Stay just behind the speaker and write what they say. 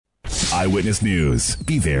Eyewitness News.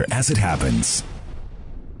 Be there as it happens.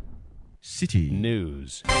 City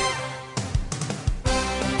News.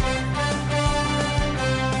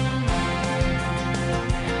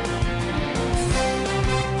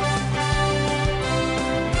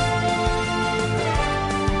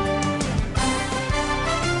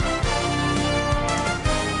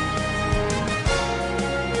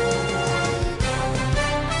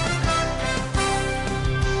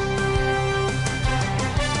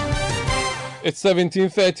 It's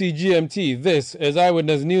 17:30 GMT. This is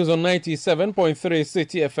Eyewitness News on 97.3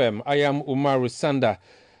 City FM. I am Umaru, Sanda,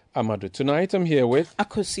 Amadu. Tonight I'm here with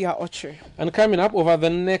Akosia Oche. And coming up over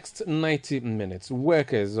the next 90 minutes,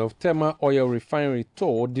 workers of Tema Oil Refinery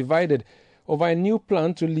Toll divided over a new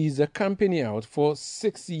plan to lease the company out for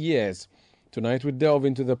 6 years. Tonight we delve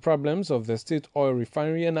into the problems of the state oil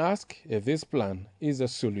refinery and ask if this plan is a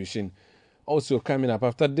solution. Also coming up,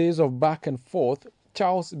 after days of back and forth,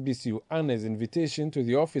 Charles Bisiu Anne's invitation to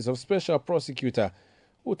the Office of Special Prosecutor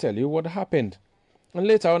will tell you what happened. And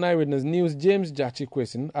later on Eyewitness News, James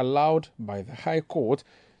Jachi-Kwesin allowed by the High Court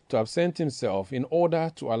to absent himself in order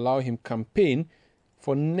to allow him campaign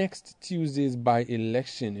for next Tuesday's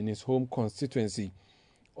by-election in his home constituency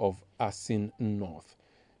of Asin North.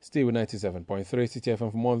 Stay with 97.3 City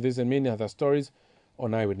FM for more of this and many other stories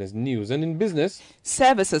on Eyewitness News. And in business,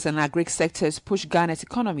 services and agri sectors push Ghana's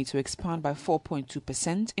economy to expand by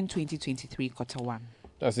 4.2% in 2023 Q1.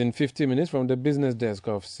 That's in 50 minutes from the business desk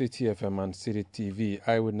of City FM and City TV.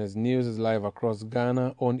 Eyewitness News is live across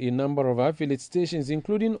Ghana on a number of affiliate stations,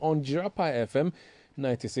 including on Jirapa FM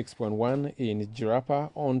 96.1 in Jirapa,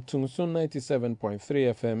 on Tungsun 97.3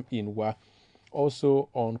 FM in Wa, also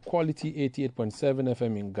on Quality 88.7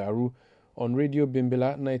 FM in Garu, on Radio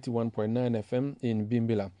Bimbila 91.9 FM in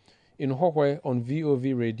Bimbila, in Hohwe on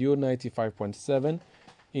VOV Radio 95.7,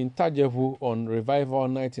 in Tajevu on Revival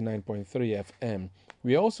 99.3 FM.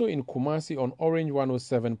 We are also in Kumasi on Orange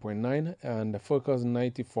 107.9 and Focus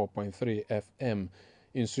 94.3 FM.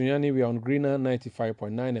 In Sunyani we are on Greener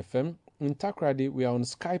 95.9 FM. In Takrady we are on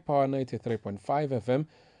Sky Power 93.5 FM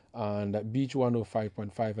and Beach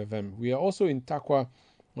 105.5 FM. We are also in Takwa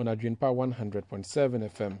on Adwinpa 100.7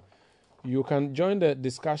 FM. You can join the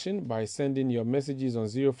discussion by sending your messages on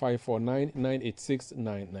 0549 986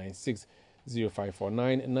 996.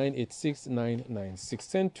 0549 986 996.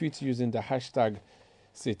 Send tweets using the hashtag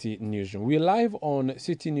City Newsroom. We are live on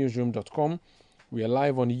citynewsroom.com. We are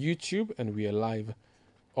live on YouTube and we are live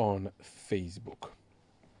on Facebook.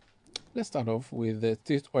 Let's start off with the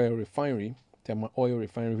State Oil Refinery, Tema Oil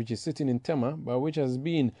Refinery, which is sitting in Tema, but which has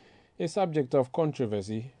been a subject of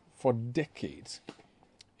controversy for decades.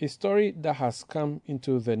 A story that has come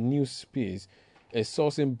into the news space is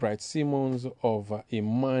sourcing Bright Simmons of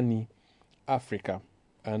Imani, Africa.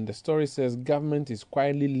 And the story says government is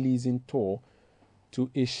quietly leasing toll to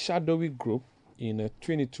a shadowy group in a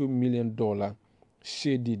 $22 million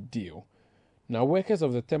shady deal. Now, workers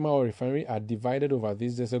of the Tema Oil Refinery are divided over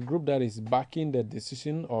this. There's a group that is backing the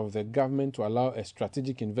decision of the government to allow a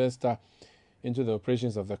strategic investor into the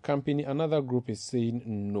operations of the company. Another group is saying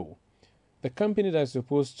no. The company that is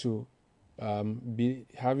supposed to the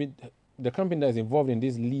company that is involved in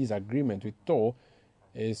this lease agreement with Tor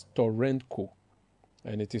is Torrentco,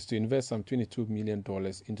 and it is to invest some $22 million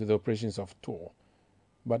into the operations of Tor.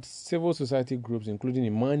 But civil society groups, including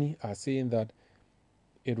Imani, are saying that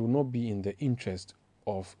it will not be in the interest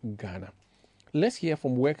of Ghana. Let's hear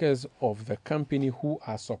from workers of the company who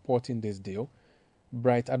are supporting this deal.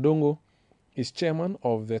 Bright Adongo is chairman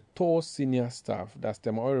of the Tor Senior Staff, that's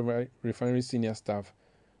the Oil Refinery Senior Staff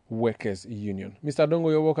Workers Union. Mr.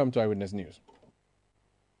 Adongo, you're welcome to Eyewitness News.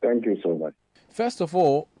 Thank you so much. First of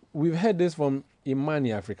all, we've heard this from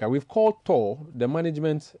Imani Africa. We've called Tor. The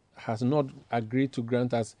management has not agreed to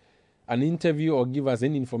grant us an interview or give us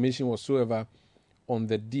any information whatsoever on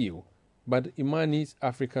the deal. But Imani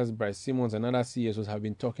Africa's Bryce Simmons and other CSOs have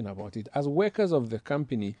been talking about it. As workers of the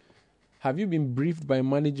company, have you been briefed by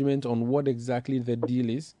management on what exactly the deal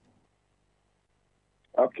is?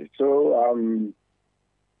 Okay, so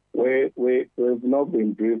we've not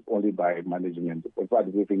been briefed only by management. In fact,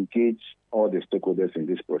 we've engaged all the stakeholders in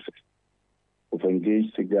this process. We've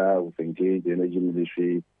engaged SIGA, we've engaged the Energy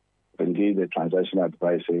Ministry, we've engaged the transactional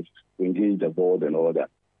advisors, we've engaged the board and all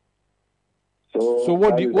that. So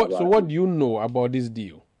what do you know about this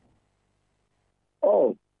deal?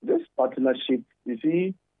 Oh, this partnership, you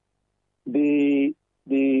see, the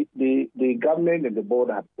government and the board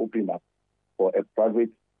have opened up for a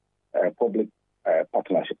private-public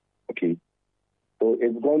partnership. Okay, so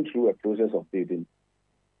it's gone through a process of bidding,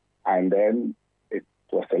 and then it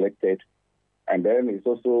was selected, and then it's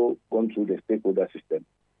also gone through the stakeholder system.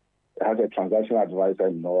 It has a transaction advisor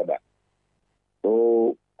and all that.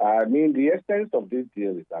 So, I mean, the essence of this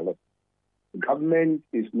deal is that, look, government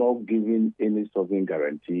is not giving any sovereign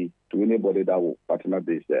guarantee to anybody that will partner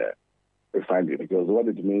this refinery, because what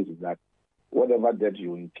it means is that whatever debt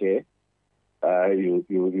you incur, you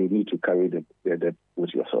need to carry the debt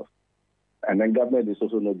with yourself. And then government is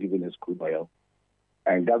also not giving us crude oil,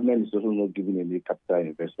 and government is also not giving any capital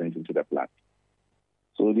investment into the plant.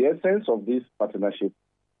 So the essence of this partnership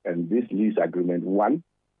and this lease agreement, one,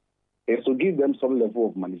 is to give them some level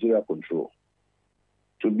of managerial control,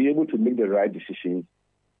 to be able to make the right decisions,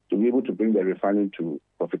 to be able to bring the refinery to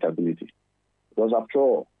profitability. Because after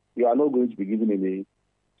all, you are not going to be given any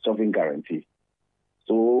sovereign guarantee.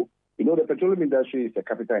 So, the petroleum industry is a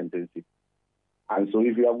capital intensive. And so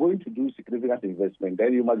if you are going to do significant investment,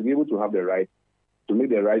 then you must be able to have the right to make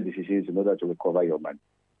the right decisions in order to recover your money.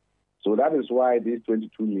 So that is why these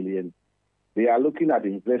 22 million, they are looking at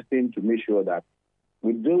investing to make sure that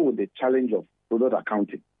we deal with the challenge of product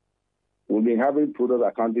accounting. We've been having product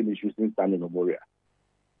accounting issues since Sanda and Umaru.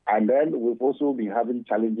 And then we've also been having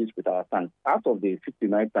challenges with our tanks. Out of the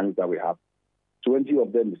 59 tanks that we have, 20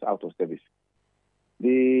 of them is out of service.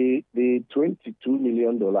 The $22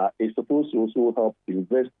 million is supposed to also help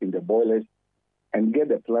invest in the boilers and get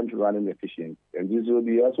the plant running efficient. And this will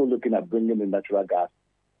be also looking at bringing in natural gas,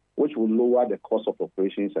 which will lower the cost of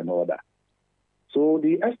operations and all that. So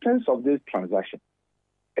the essence of this transaction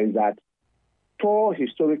is that Tor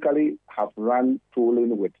historically have run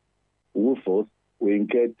tolling with Woolworths. We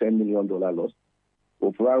incurred $10 million loss.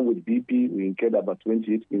 We've run with BP. We incurred about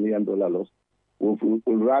 $28 million loss. We've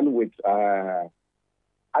run with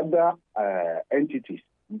other entities,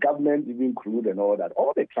 government, even crude and all that.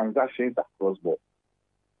 All the transactions across board,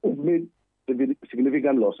 we've made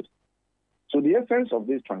significant losses. So the essence of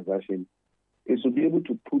this transaction is to be able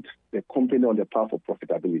to put the company on the path of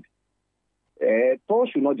profitability. Tor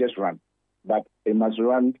should not just run, but it must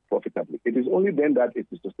run profitably. It is only then that it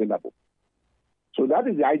is sustainable. So that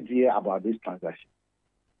is the idea about this transaction.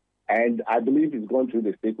 And I believe it's gone through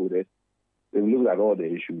the stakeholders. They've looked at all the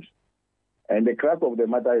issues. And the crux of the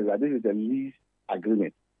matter is that this is a lease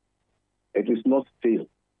agreement. It is not sale.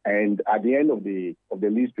 And at the end of the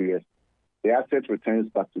lease period, the asset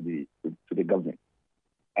returns back to the government.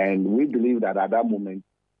 And we believe that at that moment,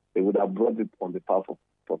 they would have brought it on the path of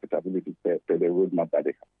profitability per the roadmap that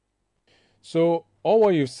they have. So all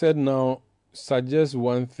what you've said now suggests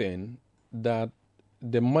one thing, that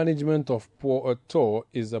the management of Tor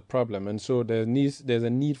is a problem, and so there's a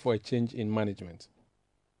need for a change in management.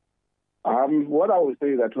 What I would say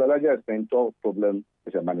is that to a larger extent, Tor problem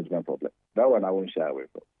is a management problem. That one I won't shy away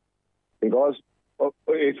from. Because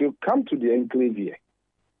if you come to the enclave here,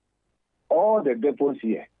 all the depots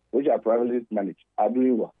here, which are privately managed, are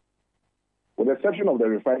doing well, with the exception of the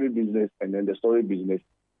refinery business and then the storage business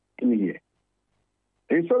in here.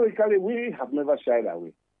 Historically, we have never shied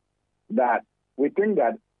away that we think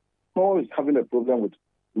that Tor is having a problem with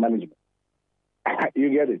management. You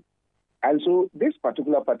get it? And so this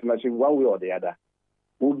particular partnership, one way or the other,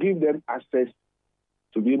 will give them access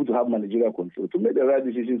to be able to have managerial control, to make the right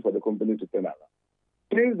decisions for the company to turn around.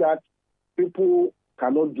 Things that people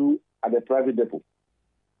cannot do at the private depot.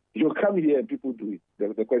 You come here and people do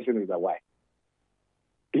it. The question is why?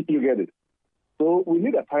 You get it? So we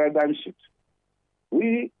need a paradigm shift.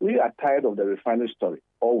 We are tired of the refinery story,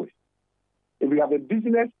 always. If we have a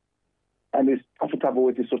business and it's profitable,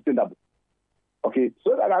 it is sustainable. Okay,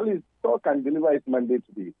 so that at least Tor can deliver its mandate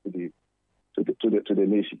to the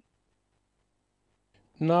nation.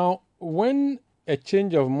 Now, when a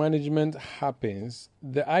change of management happens,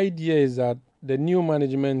 the idea is that the new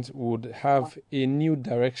management would have a new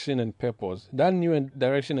direction and purpose. That new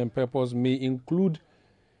direction and purpose may include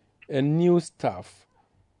a new staff.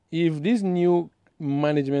 If this new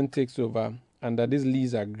management takes over under this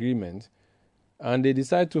lease agreement, and they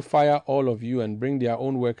decide to fire all of you and bring their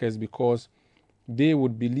own workers because they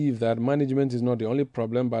would believe that management is not the only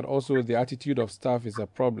problem, but also the attitude of staff is a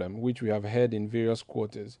problem, which we have heard in various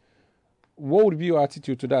quarters. What would be your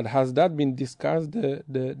attitude to that? Has that been discussed,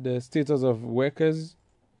 the status of workers?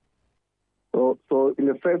 So in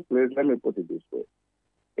the first place, let me put it this way.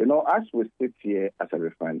 As we sit here as a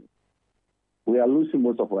refinery, we are losing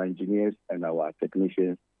most of our engineers and our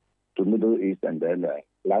technicians to Middle East and then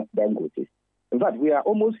Dangote. In fact, we are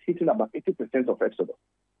almost hitting about 80% of exodus.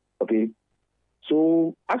 Okay?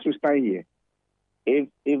 So as we stand here, if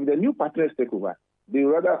the new partners take over, they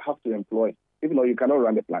rather have to employ, even though you cannot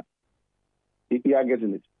run the plant. You are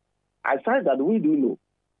getting it. Aside that, we do know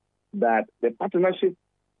that the partnership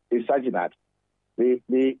is such that they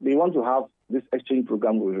want to have this exchange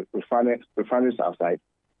program with refineries outside.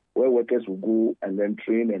 where workers will go and then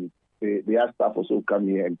train, and their staff also come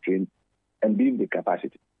here and train and build the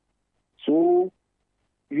capacity. So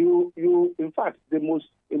in fact, the most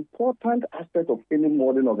important aspect of any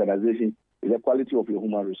modern organization is the quality of your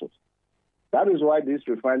human resource. That is why these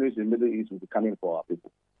refineries in the Middle East will be coming for our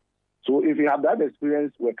people. So if you have that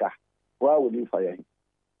experienced worker, why would you fire him?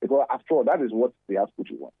 Because after all, that is what the output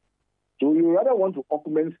you want. So you rather want to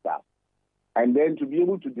augment staff and then to be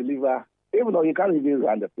able to deliver, even though you can't even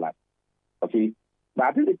run the plant. Okay? But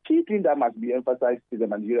I think the key thing that must be emphasized is the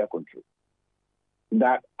managerial control.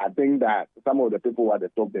 That I think that some of the people who are at the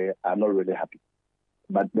top there are not really happy.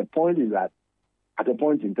 But the point is that at a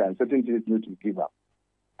point in time, certain things need to give up.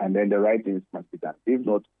 And then the right things must be done. If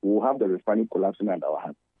not, we'll have the refinery collapsing under our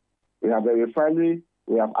hands. We have a refinery,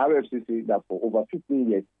 we have RFCC that for over 15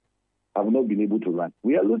 years have not been able to run.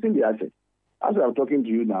 We are losing the assets. As I'm talking to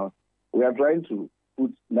you now, we are trying to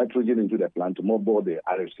put nitrogen into the plant to mothball the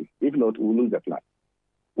RFC. If not, we'll lose the plant.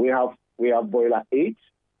 We have boiler 8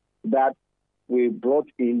 that we brought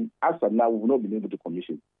in. As of now, we've not been able to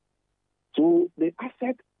commission. So the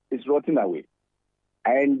asset is rotting away.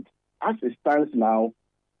 And as it stands now,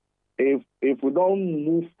 if we don't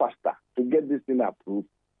move faster to get this thing approved,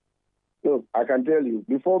 look, I can tell you,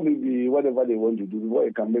 before maybe whatever they want to do, before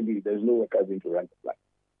it can, maybe there's no workers going to run the plant.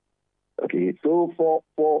 Okay, so for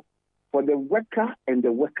the worker and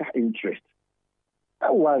the worker interest,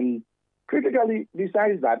 that one, critically,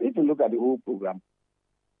 besides that, if you look at the whole program,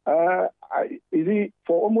 for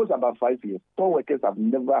almost about 5 years, store workers have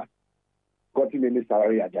never gotten any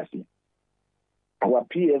salary adjustment. Our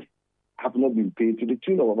PF have not been paid to the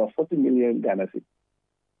tune of about 40 million Ghana cedis.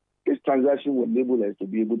 This transaction will enable us to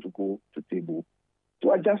be able to go to table,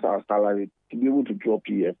 to adjust our salary, to be able to draw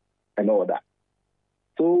PF and all that.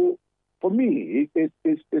 So for me,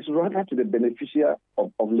 it's rather to the beneficiary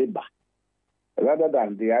of labor rather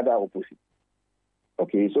than the other opposite.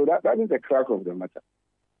 Okay, so that is the crack of the matter.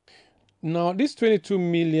 Now, this $22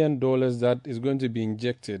 million that is going to be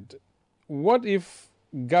injected, what if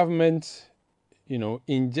government,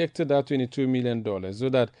 injected that $22 million so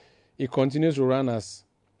that it continues to run as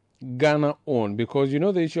Ghana owned? Because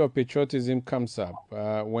the issue of patriotism comes up.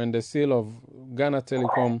 When the sale of Ghana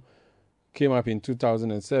Telecom came up in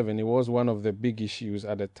 2007, it was one of the big issues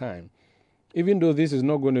at the time. Even though this is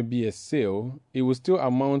not going to be a sale, it will still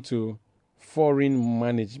amount to foreign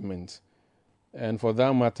management. And for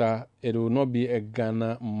that matter, it will not be a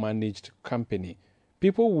Ghana-managed company.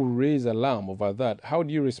 People will raise alarm over that. How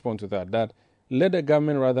do you respond to that? That let the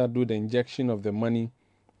government rather do the injection of the money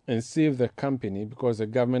and save the company, because a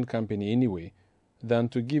government company anyway, than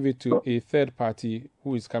to give it to a third party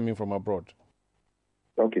who is coming from abroad.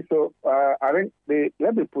 Okay, so I think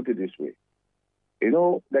let me put it this way.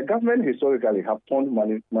 The government historically have turned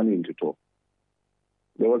money into talk.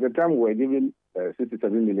 There was a time we were given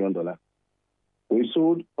 $67 million. We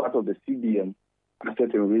sold part of the CBM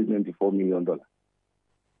asset and raised $94 million.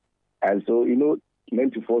 And so,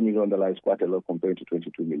 $94 million is quite a lot compared to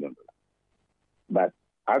 $22 million. But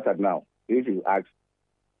as of now, if you ask,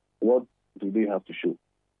 what do they have to show?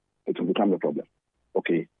 It will become a problem.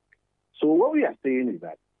 Okay. So what we are saying is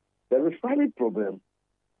that the refinery problem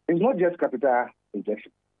is not just capital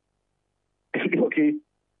injection. Okay.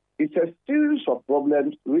 It's a series of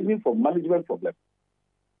problems ranging from management problems.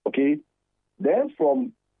 Okay. Then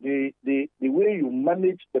from the way you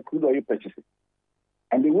manage the crude oil purchases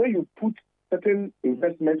and the way you put certain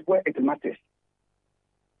investments where it matters.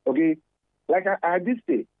 Okay. Like I did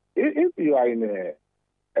say, if you are in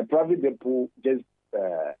a private depot just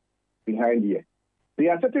behind here,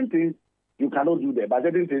 there are certain things you cannot do there, but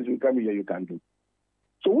certain things you come here you can do.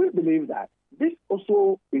 So we believe that this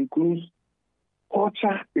also includes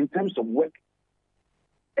culture in terms of work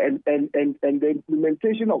and the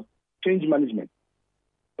implementation of change management.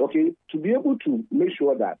 Okay, to be able to make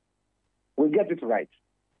sure that we get it right.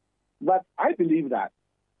 But I believe that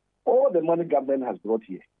all the money government has brought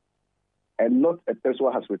here, and not a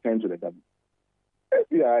person has returned to the government. If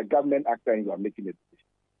you are a government actor and you are making a decision,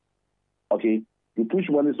 okay, you push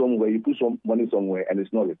money somewhere, and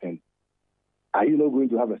it's not returned. Are you not going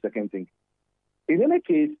to have a second thing? In any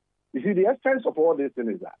case, you see, the essence of all this thing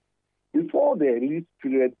is that before the release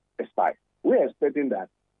period expires, we're expecting that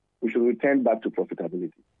we should return back to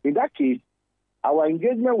profitability. In that case, our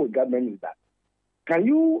engagement with government is that, can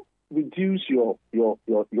you reduce your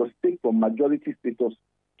stake from majority status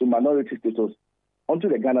to minority status onto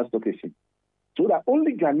the Ghana Stock Exchange so that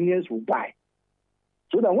only Ghanaians will buy?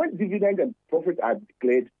 So that when dividend and profit are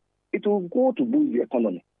declared, it will go to boost the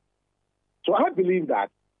economy. So I believe that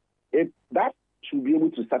that should be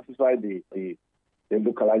able to satisfy the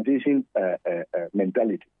localization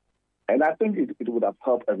mentality. And I think it would have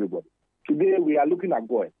helped everybody. Today, we are looking at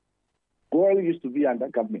GOIL. GOIL used to be under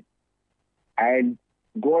government, and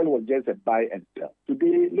GOIL was just a buy and sell.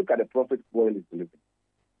 Today, look at the profit GOIL is delivering.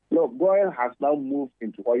 Look, GOIL has now moved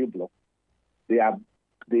into oil blocks. They have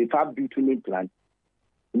bitumen plants.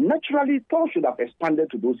 Naturally, Tor should have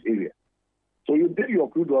expanded to those areas. So you dig your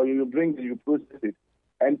crude oil, you process it,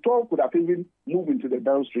 and Tor could have even moved into the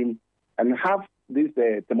downstream and have this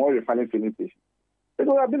Tema refining filling station. It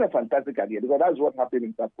would have been a fantastic idea because that's what happened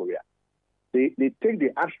in South Korea. They take the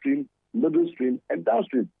upstream, middle stream, and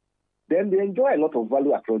downstream. Then they enjoy a lot of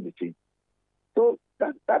value across the chain. So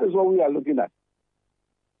that is what we are looking at.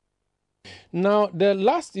 Now, the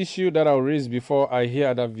last issue that I'll raise before I hear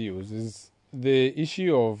other views is the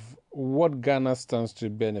issue of what Ghana stands to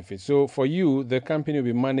benefit. So for you, the company will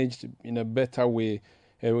be managed in a better way,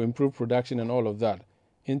 improve production and all of that.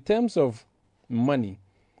 In terms of money,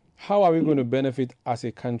 how are we going to benefit as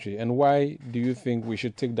a country, and why do you think we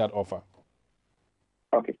should take that offer?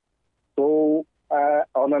 Okay. So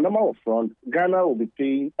on a number of fronts, Ghana will be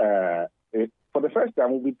paying, for the first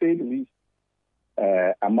time, will be paid the least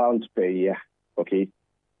amount per year. Okay.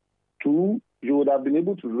 Two, you would have been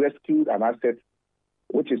able to rescue an asset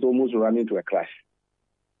which is almost running to a crash.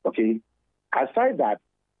 Okay. Aside that,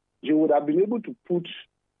 you would have been able to put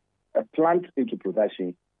a plant into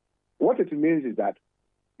production. What it means is that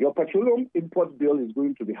your petroleum import bill is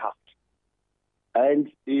going to be halved.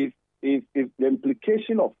 And if the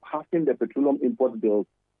implication of halving the petroleum import bill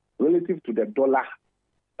relative to the dollar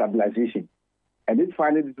stabilization, and it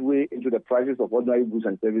finding its way into the prices of ordinary goods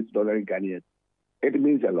and services dollar in Ghanaian, it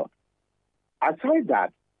means a lot. Aside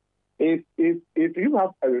that, if you have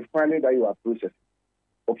a refinery that you are processing,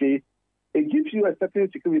 okay, it gives you a certain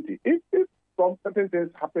security. If some certain things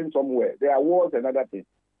happen somewhere, there are wars and other things,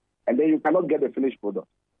 and then you cannot get the finished product.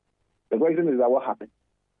 The question is that what happened?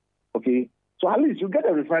 Okay, so at least you get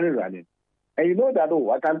a refinery running, and you know that,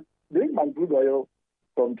 I can bring my crude oil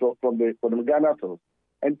from the Ghana field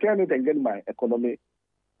and turn it and get my economy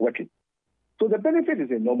working. So the benefit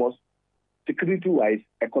is enormous, security-wise,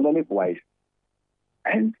 economic-wise,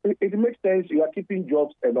 and it makes sense. You are keeping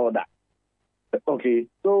jobs and all that. Okay,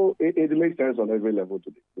 so it makes sense on every level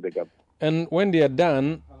to the government. And when they are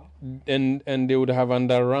done, and they would have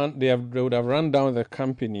they would have run down the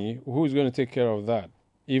company, who is going to take care of that?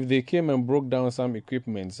 If they came and broke down some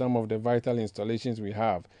equipment, some of the vital installations we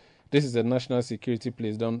have, this is a national security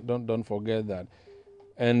place. Don't forget that.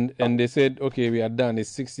 And they said, okay, we are done. It's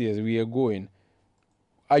 6 years. We are going.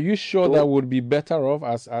 Are you sure that would be better off?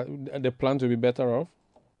 As the plant will be better off?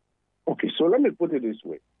 Okay, so let me put it this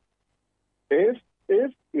way. If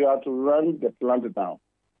you are to run the plant down,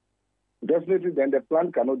 definitely then the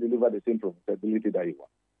plant cannot deliver the same profitability that you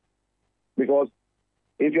want. Because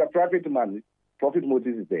if you're a private man, profit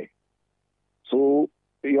motive is there. So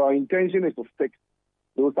your intention is to fix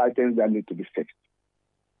those items that need to be fixed.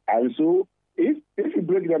 And so if you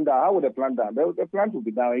break them down, how will the plant down? The plant will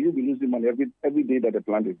be down and you'll be losing money every day that the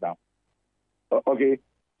plant is down. Okay?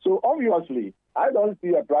 So obviously, I don't see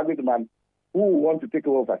a private man who will want to take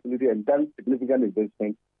over a facility and done significant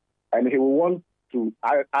investment, and he will want to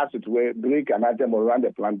ask it to break an item or run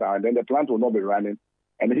the plant down, and then the plant will not be running,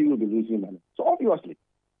 and he will be losing money. So obviously,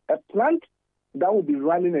 a plant that will be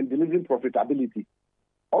running and delivering profitability,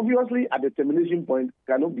 obviously at the termination point,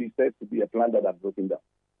 cannot be said to be a plant that has broken down.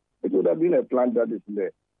 It would have been a plant that is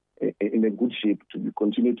in a good shape to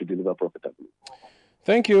continue to deliver profitability.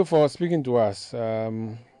 Thank you for speaking to us.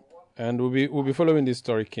 And we'll be following this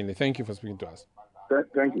story keenly. Thank you for speaking to us.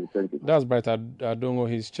 Thank you. That's Bright Adongo.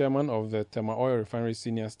 He's chairman of the Tema Oil Refinery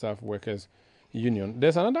Senior Staff Workers Union.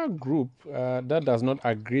 There's another group that does not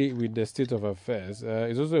agree with the state of affairs.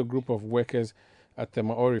 It's also a group of workers at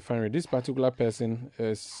Tema Oil Refinery. This particular person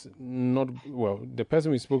is not, the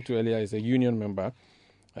person we spoke to earlier is a union member.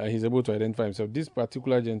 He's able to identify himself. This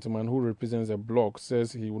particular gentleman who represents a bloc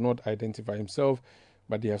says he will not identify himself,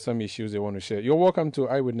 but they have some issues they want to share. You're welcome to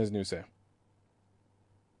Eyewitness News, sir.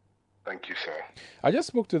 Thank you, sir. I just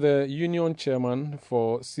spoke to the union chairman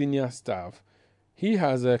for senior staff. He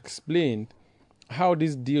has explained how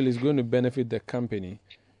this deal is going to benefit the company.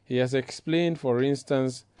 He has explained, for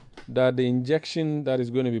instance, that the injection that is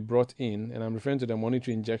going to be brought in, and I'm referring to the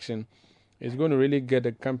monetary injection, is going to really get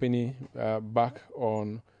the company back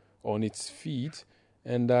on its feet,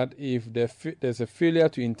 and that if there's a failure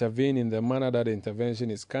to intervene in the manner that the intervention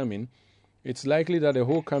is coming, it's likely that the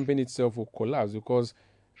whole company itself will collapse because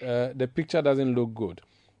the picture doesn't look good.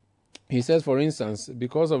 He says, for instance,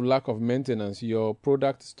 because of lack of maintenance, your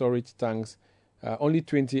product storage tanks, only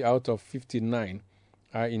 20 out of 59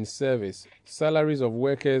 are in service. Salaries of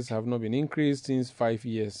workers have not been increased since 5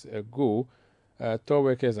 years ago. Toll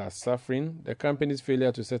workers are suffering. The company's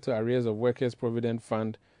failure to settle arrears of workers' provident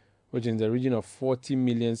fund, which is in the region of 40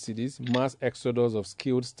 million cedis, mass exodus of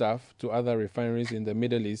skilled staff to other refineries in the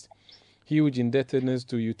Middle East, huge indebtedness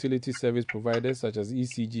to utility service providers such as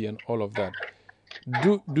ECG and all of that.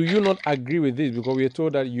 Do you not agree with this? Because we are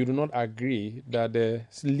told that you do not agree that the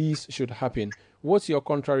lease should happen. What's your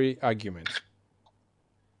contrary argument?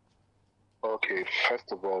 Okay,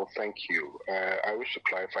 first of all, thank you. I wish to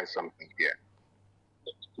clarify something here.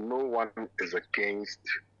 No one is against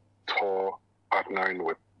Tor partnering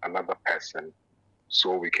with another person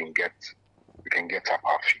so we can get up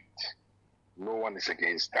our feet. No one is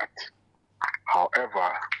against that.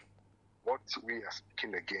 However, what we are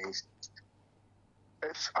speaking against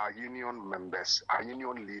is our union members, our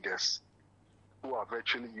union leaders, who are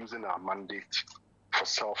virtually using our mandate for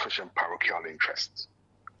selfish and parochial interests.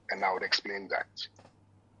 And I would explain that.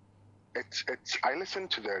 I listened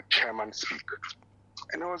to the chairman speak,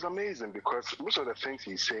 and it was amazing because most of the things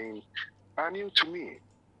he's saying are new to me.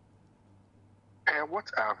 And what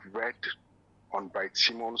I've read on Bright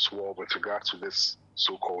Simon's wall with regard to this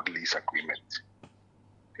so-called lease agreement,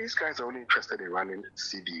 these guys are only interested in running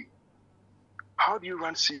CDU. How do you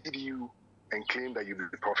run CDU and claim that you'll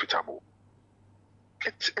be profitable?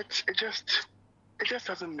 It just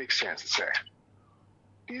doesn't make sense, sir.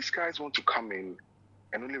 These guys want to come in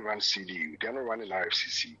and only run CDU. They're not running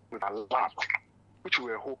RFCC with a lab, which we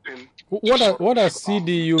were hoping. What does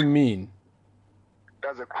CDU mean?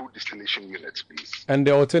 That's a crude distillation unit, please. And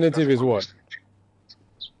the alternative is what?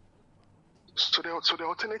 So the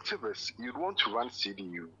alternative is you'd want to run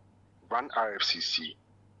CDU, run RFCC,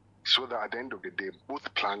 so that at the end of the day,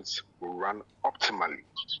 both plants will run optimally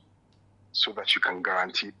so that you can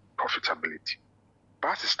guarantee profitability.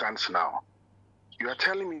 But as it stands now, you are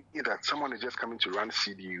telling me that someone is just coming to run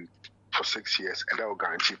CDU for 6 years and that will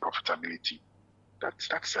guarantee profitability.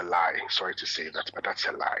 That's a lie. Sorry to say that, but that's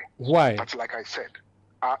a lie. Why? But like I said,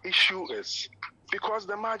 our issue is because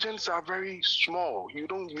the margins are very small. You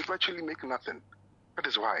virtually make nothing. That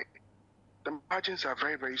is why. The margins are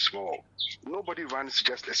very, very small. Nobody runs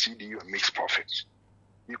just a CDU and makes profit.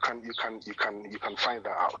 You can find that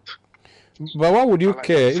out. But what would you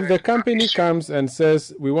care if the company comes and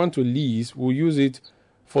says we want to lease, we'll use it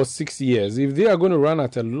for 6 years? If they are going to run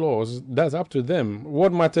at a loss, that's up to them.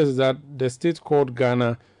 What matters is that the state called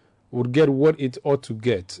Ghana would get what it ought to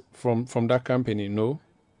get from that company. No,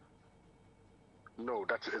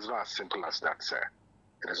 that is not as simple as that, sir.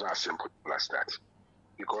 It is not as simple as that.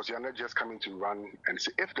 Because you're not just coming to run and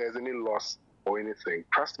see if there's any loss or anything.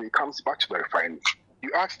 Trust me, it comes back to the refinery.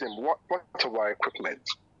 You ask them, what are our equipment?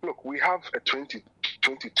 Look, we have a 22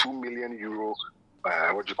 million euro,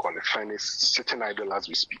 furnace sitting idle as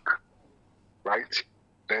we speak, right?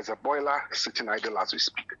 There's a boiler sitting idle as we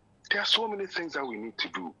speak. There are so many things that we need to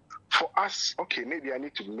do. For us, okay, maybe I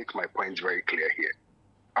need to make my point very clear here.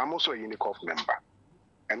 I'm also a UNICOF member.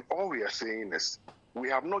 And all we are saying is, we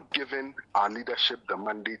have not given our leadership the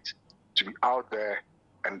mandate to be out there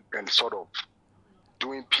and sort of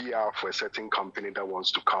doing PR for a certain company that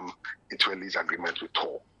wants to come into a lease agreement with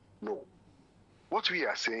Tor. No. What we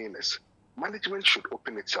are saying is management should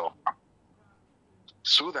open itself up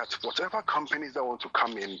so that whatever companies that want to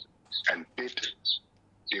come in and bid,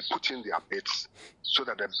 they put in their bids so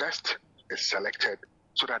that the best is selected,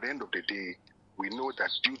 so that at the end of the day, we know that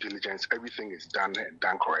due diligence, everything is done and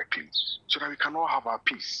done correctly, so that we can all have our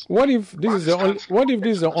peace. What if this is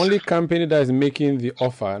the only company that is making the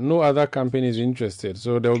offer? No other company is interested,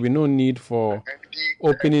 so there will be no need for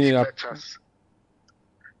opening it up.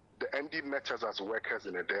 The MD met us as workers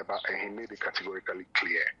in Edeba, and he made it categorically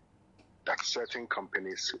clear that certain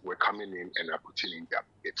companies were coming in and are putting in their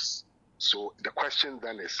bids. So the question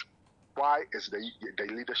then is, why is the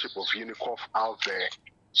leadership of UNICOF out there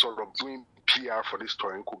sort of doing PR for these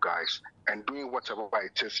Torenko guys and doing whatever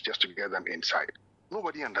it is just to get them inside?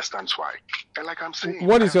 Nobody understands why. And like I'm saying,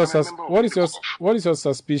 what is your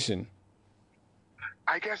suspicion?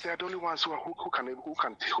 I guess they're the only ones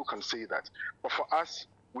who can say that. But for us,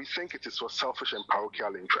 we think it is for selfish and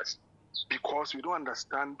parochial interest, because we don't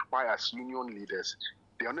understand why, as union leaders,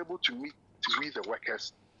 they are unable to meet with the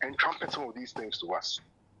workers and trumpet some of these things to us.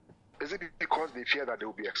 Is it because they fear that they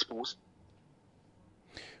will be exposed?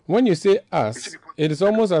 When you say us, it is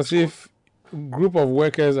almost as if group of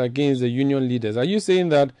workers against the union leaders. Are you saying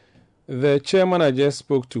that the chairman I just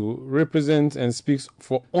spoke to represents and speaks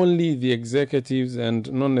for only the executives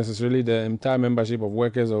and not necessarily the entire membership of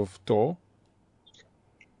workers of Tor?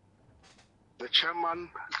 The chairman,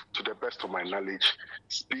 to the best of my knowledge,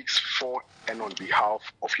 speaks for and on behalf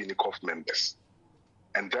of Unicorp members.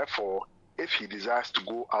 And therefore, if he desires to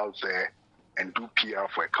go out there and do PR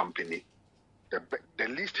for a company, the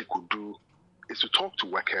least he could do is to talk to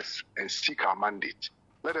workers and seek our mandate.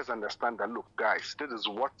 Let us understand that, look, guys, this is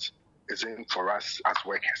what is in for us as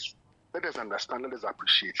workers. Let us understand, let us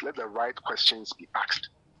appreciate, let the right questions be asked.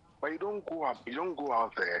 But you don't go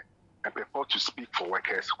out there and purport to speak for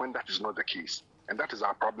workers when that is not the case. And that is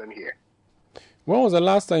our problem here. When was the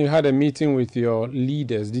last time you had a meeting with your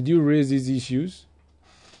leaders? Did you raise these issues?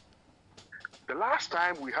 The last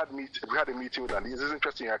time we had a meeting with our leaders, it's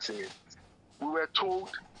interesting you asking me. We were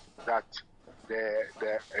told that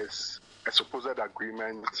there is a supposed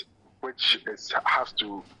agreement which has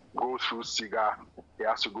to go through SIGA, it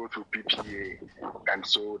has to go through PPA, and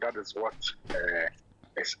so that is what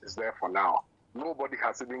is there for now. Nobody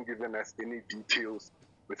has even given us any details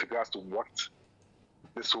with regards to what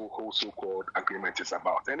this whole so-called agreement is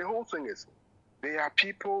about. And the whole thing is, there are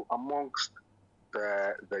people amongst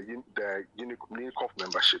the Unicorp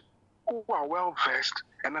membership who are well-versed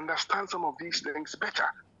and understand some of these things better.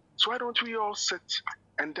 So why don't we all sit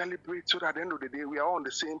and deliberate so that at the end of the day, we are all on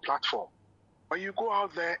the same platform? But you go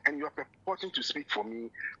out there and you are purporting to speak for me,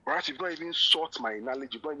 perhaps you've not even sought my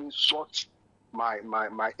knowledge, you've not even sought my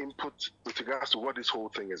input with regards to what this whole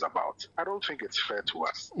thing is about. I don't think it's fair to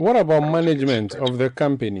us. What about management of the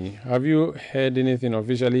company? Have you heard anything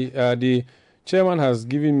officially? The chairman has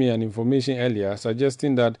given me an information earlier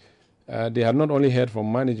suggesting that they had not only heard from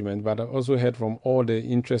management, but also heard from all the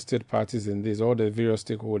interested parties in this, all the various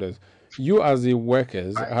stakeholders. You as the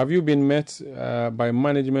workers, have you been met by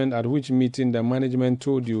management, at which meeting the management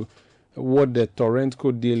told you what the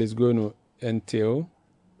Torrentco deal is going to entail?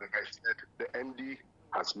 Like I said, the MD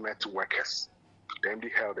has met workers. The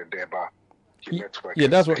MD held a deba. He met workers. Yeah,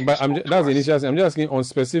 that's what. But that's the initial. I'm just asking on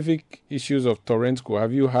specific issues of Torrentco.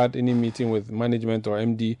 Have you had any meeting with management or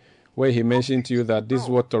MD where he mentioned to you that this is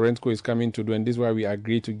what Torrentco is coming to do, and this is why we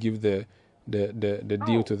agree to give the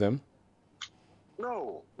deal to them?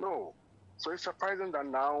 No. So it's surprising that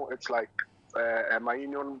now it's like my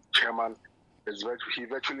union chairman he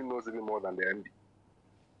virtually knows even more than the MD.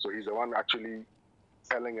 So he's the one actually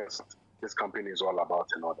telling us this company is all about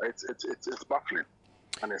and all that. It's baffling.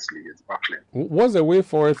 Honestly, it's baffling. What's the way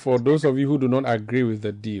forward for those of you who do not agree with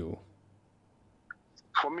the deal?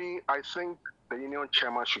 For me, I think the union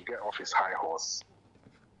chairman should get off his high horse,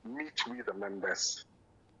 meet with the members.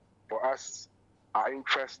 For us, our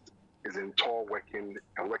interest is in Tor working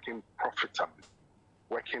and working profitably,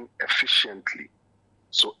 working efficiently.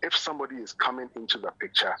 So if somebody is coming into the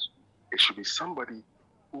picture, it should be somebody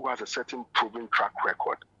who has a certain proven track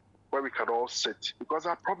record where we can all sit, because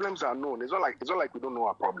our problems are known. It's not like we don't know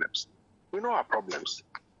our problems. We know our problems.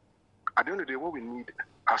 At the end of the day, what we need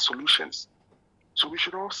are solutions. So we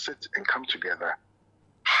should all sit and come together,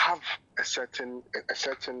 have a certain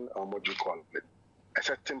what do you call it, a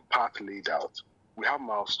certain path laid out. We have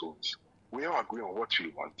milestones. We all agree on what we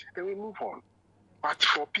want. Then we move on. But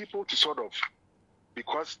for people to sort of,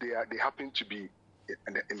 because they happen to be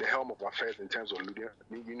in the helm of affairs in terms of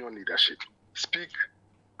union leadership, speak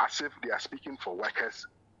as if they are speaking for workers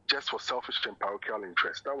just for selfish and parochial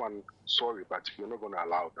interest. That one, sorry, but we're not going to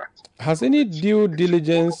allow that. Has any due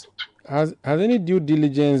diligence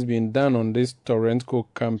been done on this Torrentco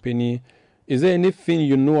company? Is there anything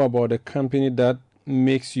you know about the company that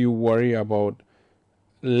makes you worry about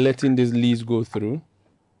letting this lease go through?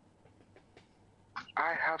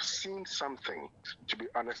 I have seen something, to be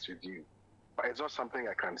honest with you, but it's not something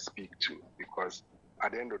I can speak to, because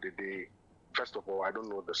at the end of the day, first of all, I don't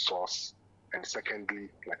know the source. And secondly,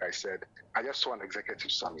 like I said, I just saw an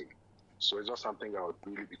executive summit. So it's not something I would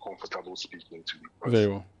really be comfortable speaking to. Very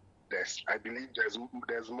well. I believe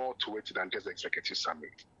there's more to it than just executive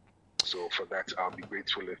summit. So for that, I'll be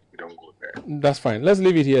grateful if we don't go there. That's fine. Let's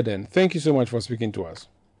leave it here then. Thank you so much for speaking to us.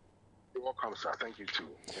 You're welcome, sir. Thank you too.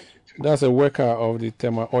 That's a worker of the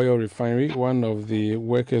Tema Oil Refinery, one of the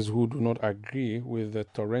workers who do not agree with the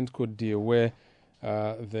Torrentco deal, where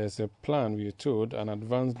there's a plan, we're told, an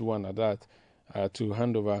advanced one at that, to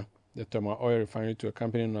hand over the Tema Oil Refinery to a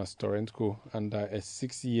company known as Torrentco under a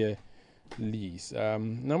 6-year lease.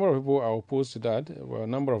 Number of people are opposed to that, while a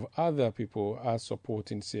number of other people are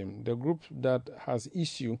supporting same. The group that has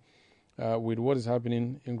issue with what is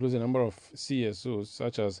happening includes a number of CSOs,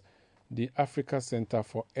 such as the Africa Center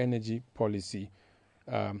for Energy Policy,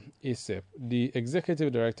 ACEP. The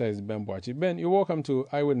executive director is Ben Boachi. Ben, you're welcome to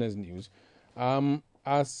Eyewitness News.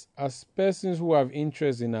 As persons who have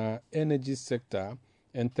interest in our energy sector,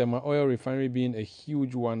 and Tema Oil Refinery being a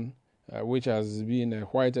huge one which has been a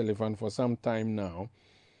white elephant for some time now.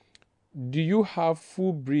 Do you have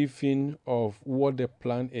full briefing of what the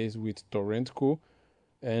plan is with Torrentco,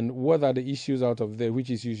 and what are the issues out of there? Which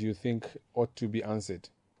issues you think ought to be answered?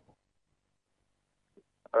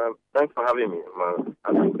 Thanks for having me, man.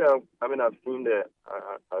 I think I've seen the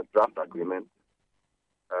draft agreement.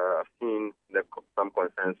 I've seen some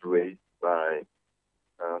concerns raised by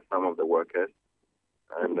some of the workers,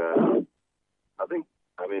 and I think,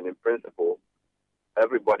 in principle,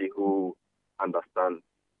 everybody who understands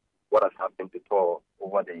what has happened to Tor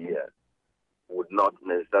over the years would not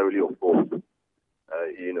necessarily oppose,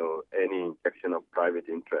 any injection of private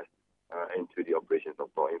interest into the operations of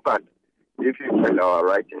Tor. In fact, if you check our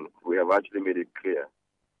writings, we have actually made it clear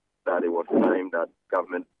that it was time that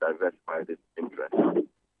government diversified its interest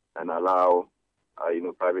and allow,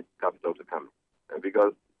 private capital to come in.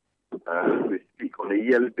 Because we speak on a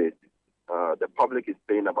yearly basis, the public is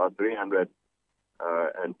paying about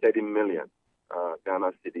 330 million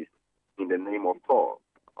Ghana cedis in the name of Tor,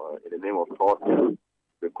 in the name of Tor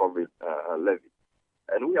recovery levy.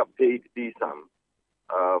 And we have paid these sums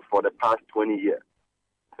for the past 20 years,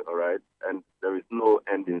 all right? And there is no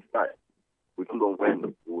end in sight. We don't know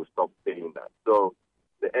when we will stop paying that. So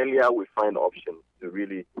the earlier we find options to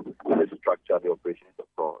really structure the operations of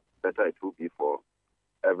Tor, the better it will be for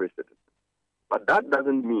every citizen. But that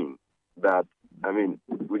doesn't mean that,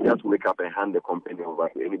 we just wake up and hand the company over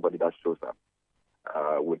to anybody that shows up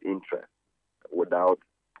with interest without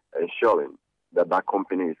ensuring that that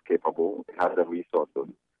company is capable, has the resources,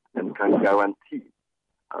 and can guarantee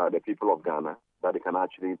the people of Ghana that they can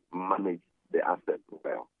actually manage the assets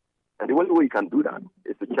well. And the only way you can do that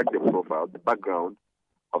is to check the profile, the background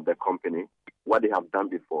of the company, what they have done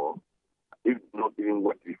before, if not even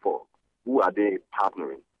worked before. Who are they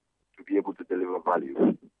partnering to be able to deliver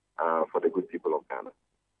value for the good people of Ghana?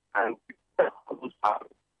 And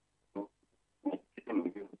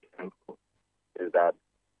is that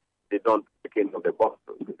they don't take into the box.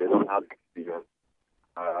 They don't have experience.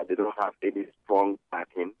 They don't have any strong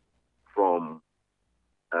backing from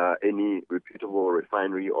any reputable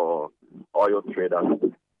refinery or oil trader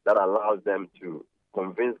that allows them to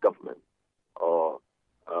convince government or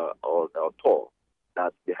Tor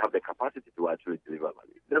that they have the capacity to actually deliver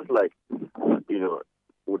value. Just like,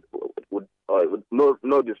 with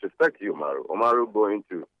no disrespect to Umaru. Umaru going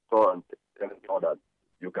to Tor and telling Tor that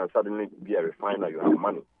you can suddenly be a refiner, you have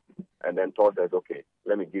money. And then Tor says, okay,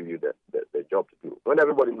 let me give you the job to do. When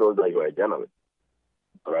everybody knows that you're a journalist,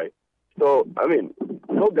 all right? So,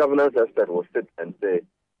 no governance expert will sit and say,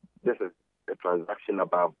 this is a transaction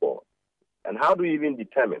above board. And how do you even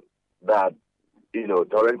determine that,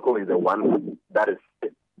 Torrentco is the one that is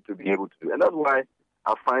fit to be able to do? And that's why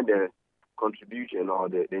I find the contribution or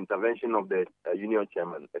the intervention of the union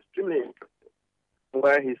chairman extremely interesting,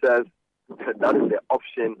 where he says that is the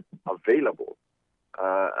option available.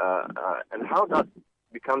 And how that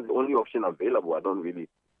becomes the only option available, I don't really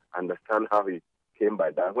understand how he came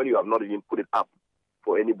by that, when you have not even put it up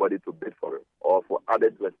for anybody to bid for it or for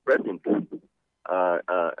others to express interest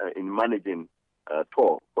in managing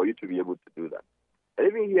Tor for you to be able to do that. And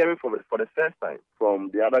even hearing for the first time from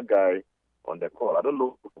the other guy on the call, I don't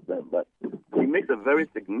know them, but he makes a very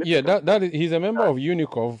significant... Yeah, that is, he's a member of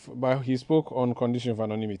Unicov, but he spoke on condition of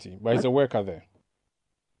anonymity, but he's a worker there.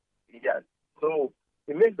 Yes. So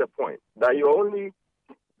he makes the point that you're only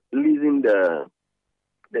leasing the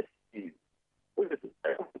seed.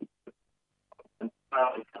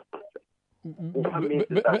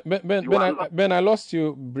 Ben, I lost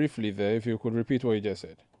you briefly there. If you could repeat what you just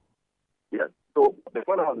said. Yes. So the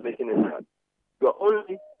point I was making is that you're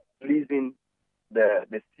only leasing the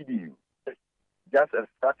CDU, just a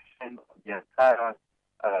fraction of the entire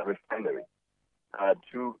refinery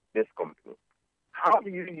to this company. How do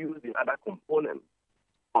you use the other components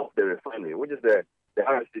of the refinery, which is the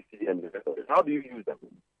RFCC and the rest of it? How do you use them?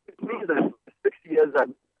 It means that 6 years that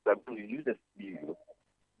when you use the CDU,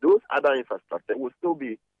 those other infrastructure will still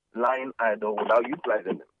be lying idle without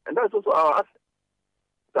utilizing them. And that's also our asset,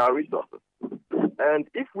 our resources. And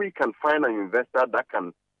if we can find an investor that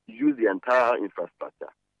can use the entire infrastructure,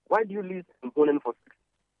 why do you lease a component for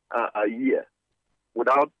a year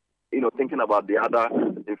without thinking about the other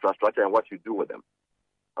infrastructure and what you do with them?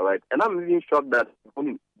 All right. And I'm even shocked that you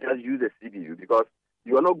only just use a CDU, because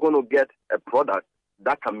you are not going to get a product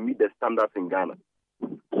that can meet the standards in Ghana.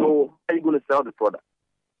 So how are you going to sell the product?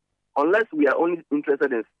 Unless we are only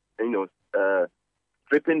interested in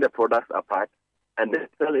stripping the products apart and then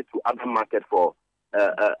sell it to other markets for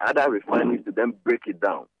other refineries to then break it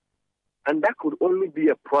down. And that could only be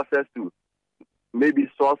a process to maybe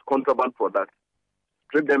source contraband products,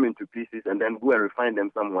 strip them into pieces, and then go and refine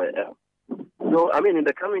them somewhere else. So, I mean, in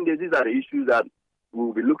the coming days, these are the issues that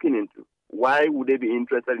we'll be looking into. Why would they be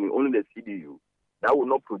interested in only the CDU that will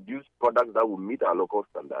not produce products that will meet our local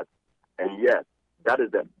standards? And yet, that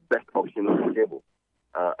is the best option on the table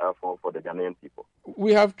for the Ghanaian people.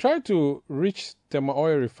 We have tried to reach Tema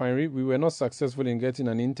Oil Refinery. We were not successful in getting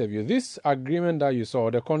an interview. This agreement that you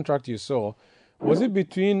saw, the contract you saw, was it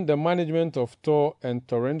between the management of TOR and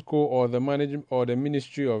Torrentco, or the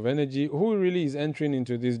Ministry of Energy? Who really is entering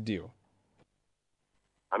into this deal?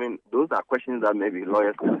 I mean, those are questions that maybe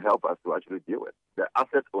lawyers can help us to actually deal with. The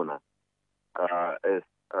asset owner is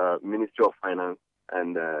Ministry of Finance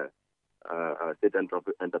and State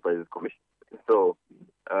Enterprises Commission. So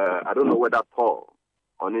I don't know whether Paul,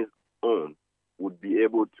 on his own, would be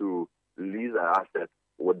able to lease an asset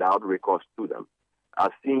without recourse to them.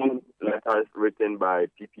 I've seen letters written by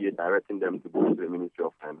PPA directing them to go to the Ministry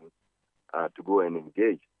of Finance to go and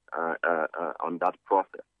engage on that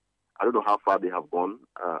process. I don't know how far they have gone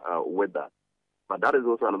with that. But that is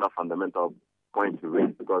also another fundamental point to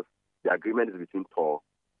raise, because the agreement is between TOR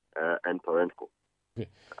and Torrentco. Okay.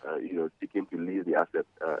 Seeking to lease the asset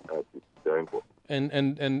to Torrentco. And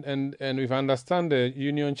if I understand the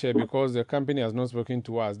union chair, because the company has not spoken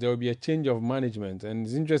to us, there will be a change of management. And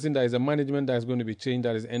it's interesting that it's a management that is going to be changed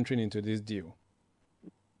that is entering into this deal.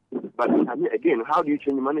 But I mean, again, how do you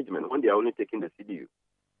change management when they are only taking the CDU?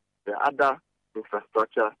 The other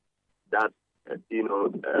infrastructure that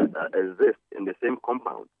exists in the same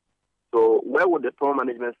compound. So where would the TOR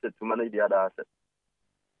management sit to manage the other assets?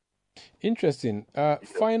 Interesting.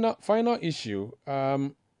 Final issue.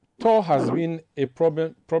 TOR has been a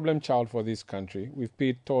problem child for this country. We've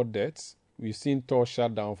paid TOR debts. We've seen TOR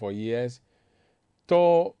shut down for years.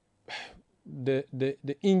 TOR, the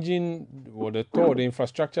engine, or the TOR, the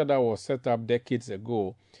infrastructure that was set up decades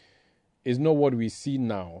ago, is not what we see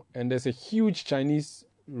now. And there's a huge Chinese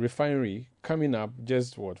refinery coming up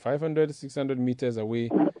just 500, 600 meters away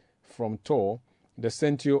from TOR, the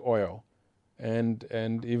Centio Oil. And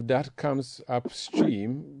if that comes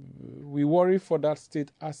upstream, we worry for that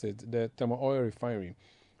state asset, the Tema Oil Refinery.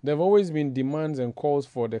 There have always been demands and calls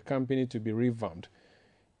for the company to be revamped.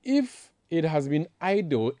 If it has been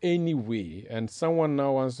idle anyway, and someone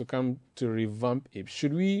now wants to come to revamp it,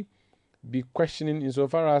 should we be questioning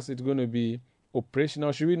insofar as it's going to be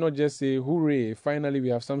operational? Should we not just say, hooray, finally we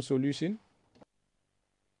have some solution?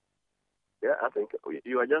 Yeah, I think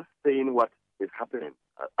you are just saying what is happening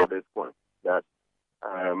at this point. That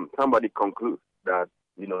somebody concludes that,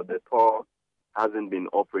 the TOR hasn't been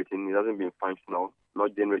operating, it hasn't been functional,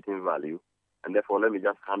 not generating value, and therefore let me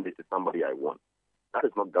just hand it to somebody I want. That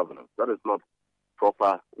is not governance. That is not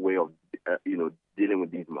proper way of, dealing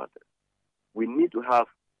with these matters. We need to have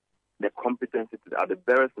the competency to, at the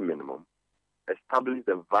barest minimum, establish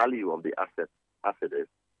the value of the asset as it is,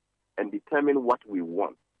 and determine what we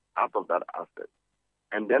want out of that asset,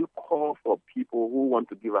 and then call for people who want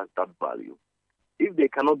to give us that value. If they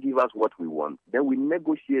cannot give us what we want, then we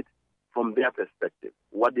negotiate from their perspective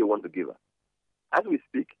what they want to give us. As we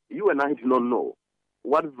speak, you and I do not know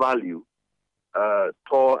what value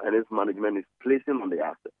TOR and its management is placing on the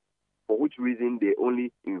asset, for which reason they're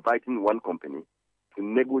only inviting one company to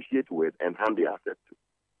negotiate with and hand the asset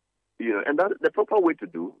to. And that the proper way to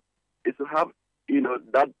do is to have,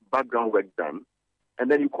 that background work done,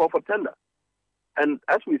 and then you call for tender. And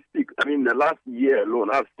as we speak, the last year alone,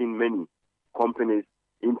 I've seen many companies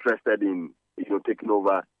interested in, taking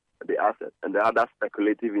over the assets, and there are other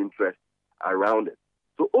speculative interests around it.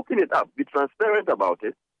 So open it up, be transparent about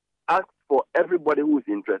it, ask for everybody who is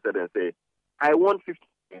interested and say, I want 50,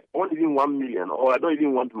 I want even 1 million, or I don't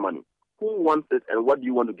even want money. Who wants it, and what do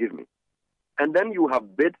you want to give me? And then you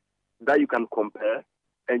have bids that you can compare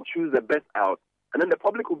and choose the best out. And then the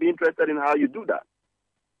public will be interested in how you do that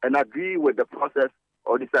and agree with the process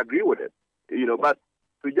or disagree with it. But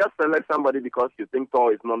to just select somebody because you think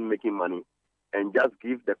TOR is not making money and just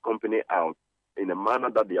give the company out in a manner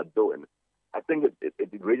that they are doing, I think it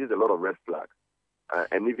raises a lot of red flags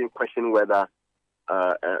and even question whether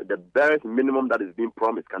the barest minimum that is being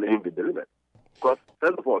promised can even be delivered. Because,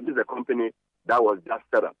 first of all, this is a company that was just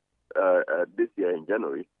set up this year in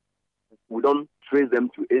January. We don't trace them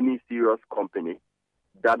to any serious company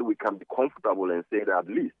that we can be comfortable and say that at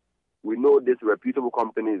least we know this reputable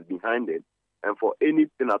company is behind it, and for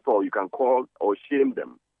anything at all, you can call or shame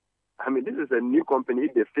them. This is a new company.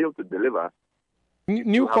 If they fail to deliver,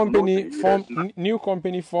 new company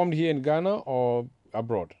formed here in Ghana or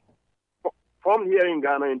abroad? Formed here in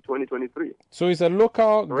Ghana in 2023. So it's a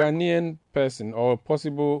local Ghanaian person or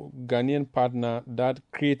possible Ghanaian partner that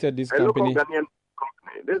created this company? Local Ghanaian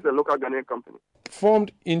company. This is a local Ghanaian company.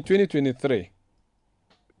 Formed in 2023.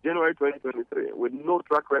 January 2023, with no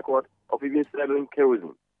track record of even selling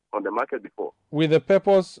kerosene on the market before. With the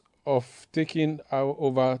purpose of taking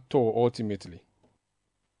over Tor ultimately.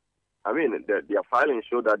 I mean, their filings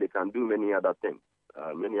show that they can do many other things,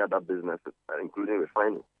 many other businesses, including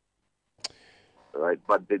refining. Right?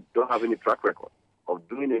 But they don't have any track record of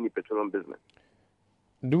doing any petroleum business.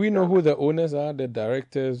 Do we know who the owners are, the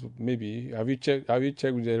directors? Maybe have you checked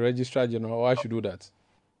with the registrar general, or I should do that?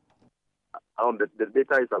 The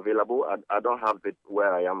data is available. I don't have it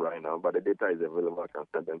where I am right now, but the data is available. I can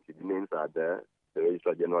send them to you. The names are there. The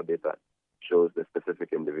registrar general data shows the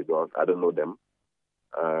specific individuals. I don't know them.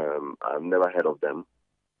 I've never heard of them.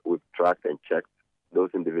 We've tracked and checked.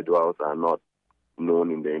 Those individuals are not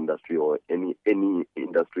known in the industry or any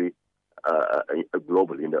industry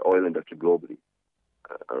globally, in the oil industry globally.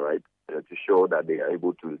 All right, to show that they are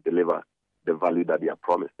able to deliver the value that they are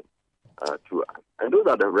promising to us. And those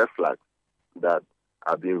are the red flags that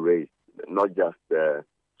are being raised, not just the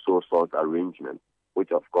sole source arrangement,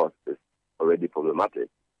 which of course is already problematic,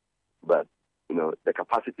 but the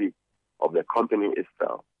capacity of the company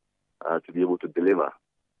itself to be able to deliver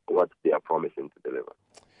what they are promising to deliver.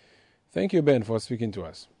 Thank you, Ben, for speaking to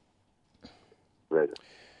us. Right.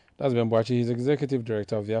 That's Ben Boachi. He's Executive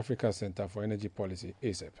Director of the Africa Center for Energy Policy,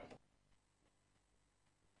 ACEP.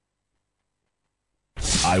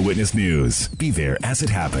 Eyewitness News. Be there as it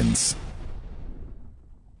happens.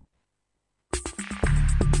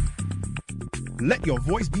 Let your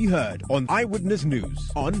voice be heard on Eyewitness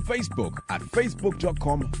News on Facebook at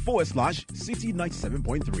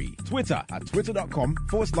facebook.com/City97.3, Twitter at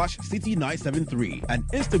twitter.com/City973, and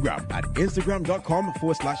Instagram at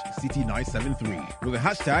instagram.com/City973 with the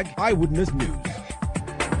hashtag Eyewitness News.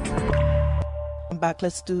 Back,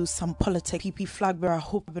 let's do some politics. PP flag bearer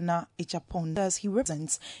Hope Bena Ejapon says he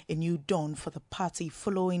represents a new dawn for the party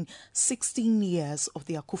following 16 years of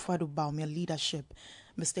the Akufo-Addo Bawumia leadership.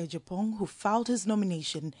 Mr. Ejapon, who filed his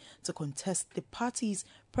nomination to contest the party's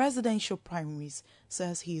presidential primaries,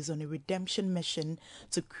 says he is on a redemption mission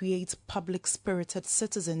to create public-spirited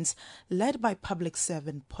citizens led by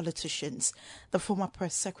public-serving politicians. The former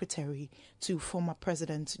press secretary to former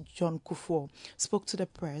President John Kufuor spoke to the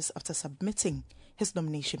press after submitting his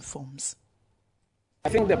nomination forms. I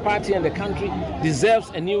think the party and the country deserves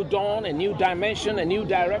a new dawn, a new dimension, a new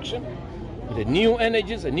direction, with a new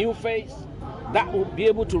energies, a new face that will be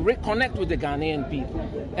able to reconnect with the Ghanaian people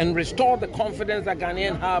and restore the confidence that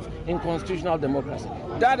Ghanaians have in constitutional democracy.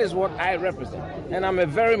 That is what I represent. And I'm a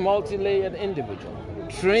very multi-layered individual,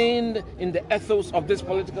 trained in the ethos of this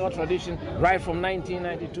political tradition right from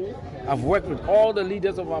 1992. I've worked with all the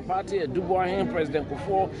leaders of our party, Dubois, President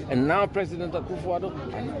Kufuor, and now President Akufo-Addo.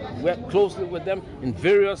 I worked closely with them in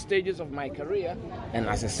various stages of my career. And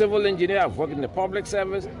as a civil engineer, I've worked in the public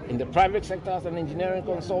service, in the private sector as an engineering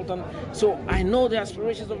consultant. So I know the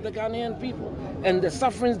aspirations of the Ghanaian people and the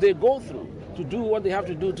sufferings they go through to do what they have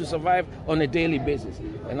to do to survive on a daily basis.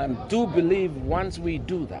 And I do believe once we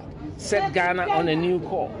do that, set Ghana on a new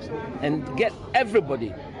course and get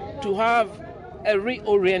everybody to have a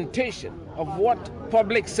reorientation of what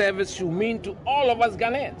public service should mean to all of us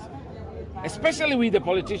Ghanaians, especially we the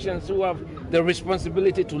politicians who have the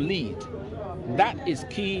responsibility to lead. That is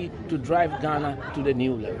key to drive Ghana to the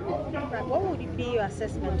new level. What would be your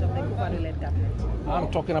assessment of the Akufo-Addo-led government? I'm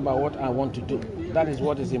talking about what I want to do. That is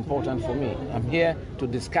what is important for me. I'm here to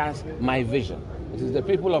discuss my vision. It is the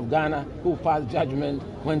people of Ghana who pass judgment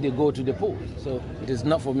when they go to the polls. So it is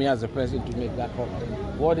not for me as a president to make that call.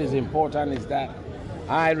 What is important is that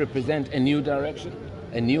I represent a new direction,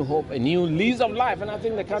 a new hope, a new lease of life. And I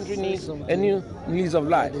think the country needs a new lease of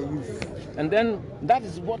life. And then that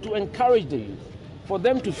is what to encourage the youth, for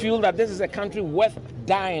them to feel that this is a country worth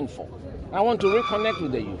dying for. I want to reconnect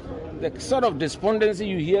with the youth. The sort of despondency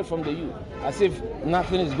you hear from the youth, as if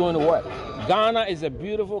nothing is going to work. Ghana is a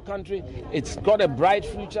beautiful country. It's got a bright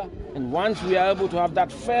future. And once we are able to have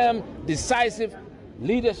that firm, decisive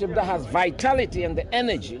leadership that has vitality and the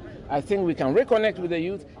energy, I think we can reconnect with the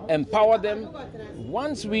youth, empower them.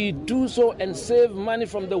 Once we do so and save money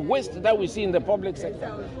from the waste that we see in the public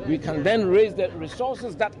sector, we can then raise the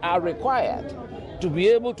resources that are required to be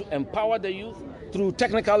able to empower the youth through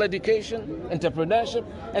technical education, entrepreneurship,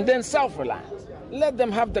 and then self-reliance. Let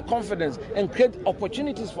them have the confidence and create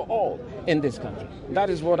opportunities for all in this country. That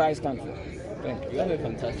is what I stand for. Thank you. You have a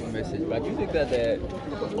fantastic message, but do you think that the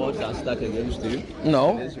odds are stacked against you?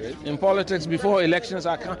 No. In politics, before elections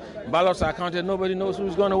ballots are counted, nobody knows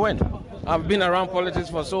who's going to win. I've been around politics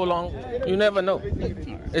for so long, you never know.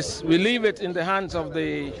 We leave it in the hands of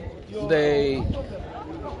the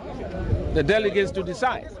the delegates to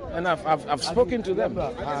decide. And I've spoken to them.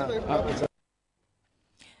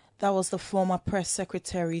 That was the former press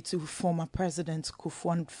secretary to former President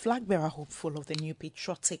Kufuor, flag-bearer hopeful of the new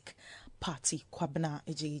patriotic party, Kwabena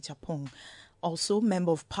Ejeyi Japon. Also,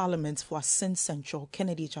 Member of Parliament for Asin Central,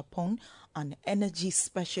 Kennedy Japon, and energy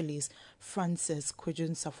specialist Francis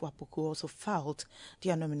Kwejun Safuapuku also filed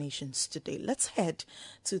their nominations today. Let's head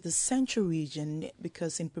to the Central region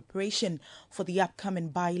because in preparation for the upcoming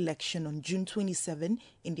by-election on June 27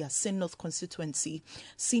 in the Asin North constituency,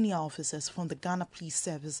 senior officers from the Ghana Police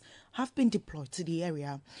Service have been deployed to the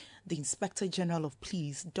area. The Inspector General of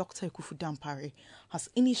Police, Dr. Ekufu Dampare,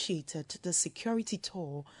 has initiated the security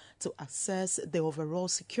tour to assess the overall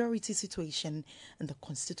security situation in the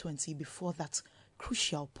constituency before that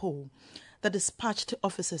crucial poll. The dispatched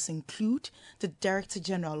officers include the Director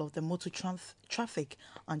General of the Motor Traffic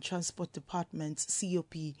and Transport Department,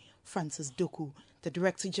 COP Francis Doku, the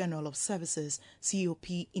Director General of Services, COP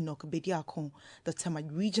Enoch Bediakon, the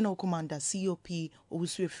Tamag Regional Commander, COP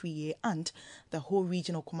Owusu-Efriye, and the whole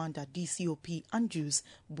Regional Commander, DCOP Andrews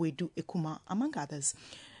Bwedu Ekuma, among others.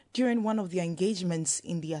 During one of their engagements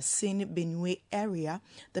in the Asin Benue area,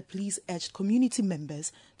 the police urged community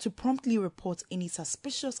members to promptly report any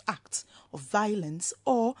suspicious acts of violence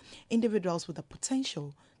or individuals with the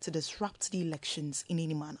potential to disrupt the elections in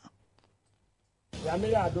any manner.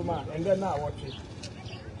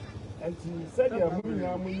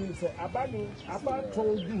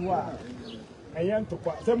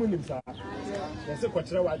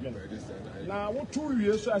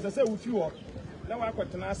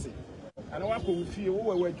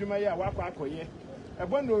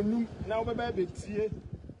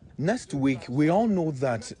 Next week, we all know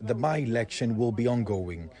that the by-election will be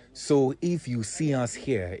ongoing. So if you see us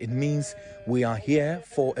here, it means we are here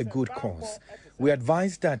for a good cause. We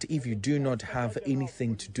advise that if you do not have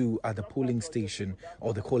anything to do at the polling station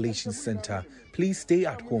or the collation center, please stay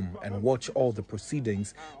at home and watch all the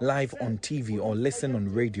proceedings live on TV or listen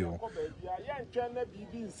on radio.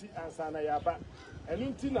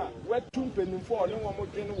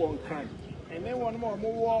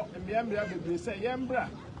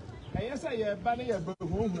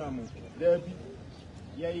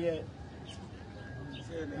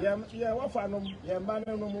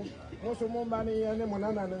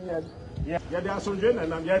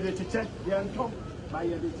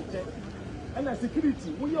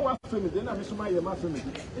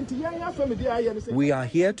 We are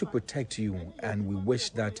here to protect you, and we wish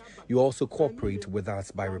that you also cooperate with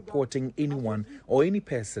us by reporting anyone or any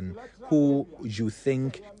person who you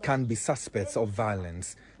think can be suspects of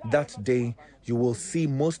violence. That day, you will see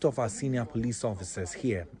most of our senior police officers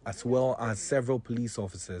here, as well as several police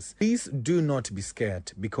officers. Please do not be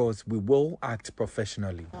scared, because we will act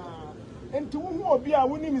professionally.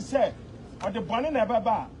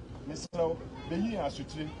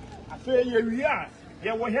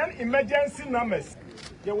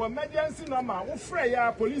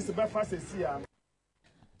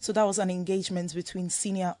 So that was an engagement between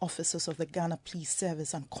senior officers of the Ghana Police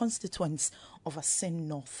Service and constituents of Asin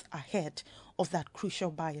North ahead of that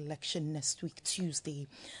crucial by-election next week, Tuesday.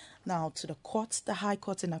 Now to the court. The High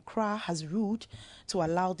Court in Accra has ruled to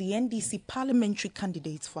allow the NDC parliamentary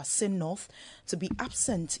candidates for Asin North to be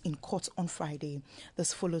absent in court on Friday.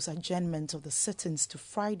 This follows adjournment of the sittings to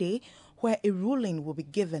Friday, where a ruling will be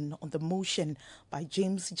given on the motion by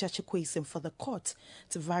James Jachikwesin for the court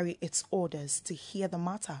to vary its orders to hear the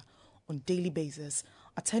matter on daily basis.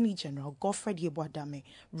 Attorney General Godfred Yeboadame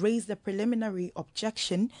raised a preliminary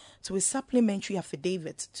objection to a supplementary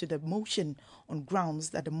affidavit to the motion on grounds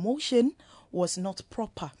that the motion was not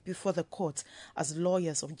proper before the court, as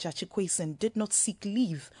lawyers of Jachikwesin did not seek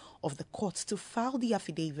leave of the court to file the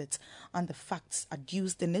affidavit and the facts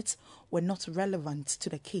adduced in it were not relevant to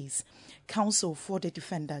the case. Counsel for the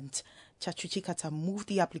defendant, Chachuchikata, moved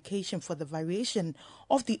the application for the variation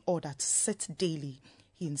of the order to sit daily.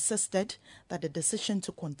 He insisted that the decision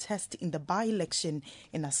to contest in the by-election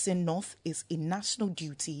in Asin North is a national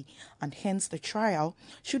duty, and hence the trial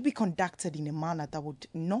should be conducted in a manner that would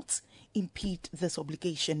not impede this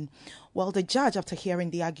obligation. While the judge, after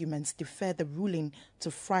hearing the arguments, deferred the ruling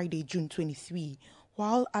to Friday, June 23,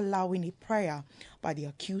 while allowing a prayer by the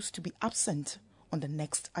accused to be absent on the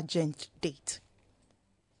next adjourned date.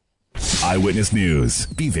 Eyewitness News.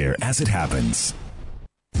 Be there as it happens.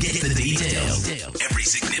 Get the details. Every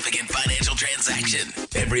significant financial transaction,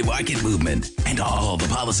 every market movement, and all the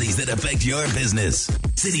policies that affect your business.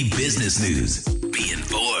 City Business News. Be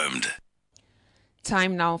informed.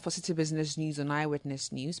 Time now for City Business News on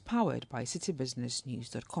Eyewitness News, powered by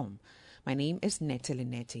citybusinessnews.com. My name is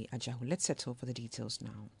Nete Ajahu. Let's settle for the details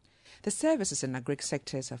now. The services and agri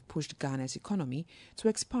sectors have pushed Ghana's economy to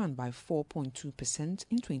expand by 4.2%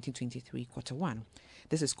 in 2023 Q1.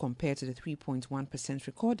 This is compared to the 3.1%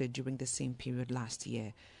 recorded during the same period last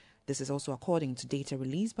year. This is also according to data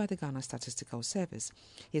released by the Ghana Statistical Service.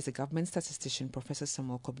 Here's the government statistician, Professor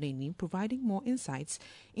Samuel Kobneni, providing more insights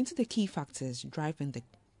into the key factors driving the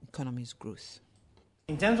economy's growth.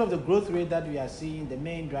 In terms of the growth rate that we are seeing, the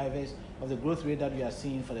main drivers of the growth rate that we are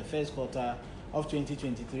seeing for the first quarter of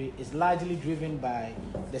 2023 is largely driven by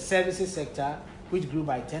the services sector, which grew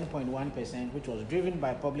by 10.1%, which was driven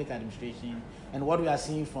by public administration, and what we are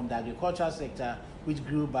seeing from the agricultural sector, which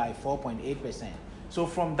grew by 4.8%. So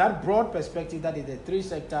from that broad perspective, that is the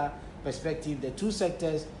three-sector perspective, the two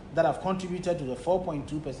sectors that have contributed to the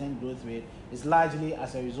 4.2% growth rate is largely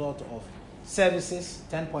as a result of services,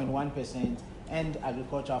 10.1%, and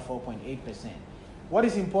agriculture, 4.8%. What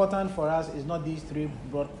is important for us is not these three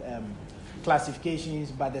broad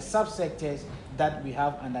classifications, but the subsectors that we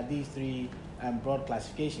have under these three broad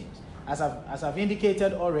classifications. As I've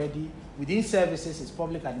indicated already, within services is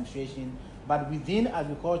public administration, but within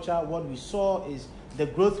agriculture, what we saw is the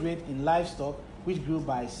growth rate in livestock, which grew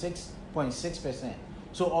by 6.6%.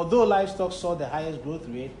 So although livestock saw the highest growth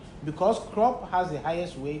rate, because crop has the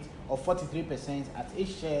highest weight of 43% at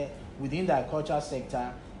its share within the agriculture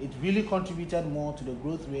sector, it really contributed more to the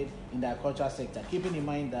growth rate in the agriculture sector, keeping in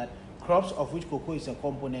mind that crops, of which cocoa is a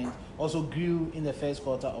component, also grew in the first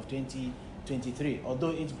quarter of 2023,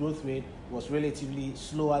 although its growth rate was relatively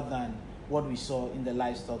slower than what we saw in the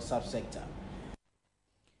livestock subsector.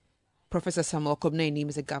 Professor Samuel Kobneni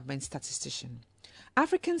is a government statistician.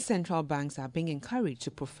 African central banks are being encouraged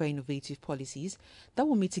to prefer innovative policies that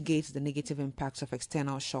will mitigate the negative impacts of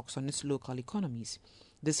external shocks on its local economies.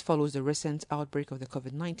 This follows the recent outbreak of the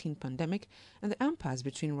COVID-19 pandemic and the impasse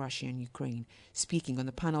between Russia and Ukraine. Speaking on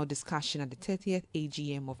the panel discussion at the 30th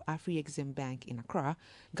AGM of Afri-Exim Bank in Accra,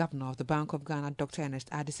 Governor of the Bank of Ghana, Dr. Ernest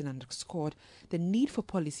Addison, underscored the need for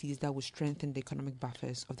policies that will strengthen the economic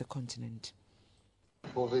buffers of the continent.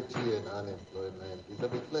 Poverty and unemployment is a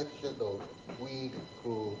reflection of weak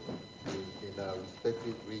growth in our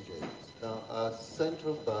respective regions. Now, as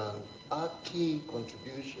central bank, our key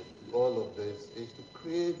contribution to all of this is to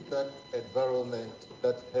create that environment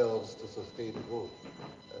that helps to sustain growth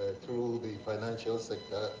through the financial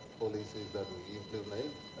sector policies that we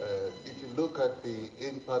implement. If you look at the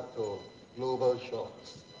impact of global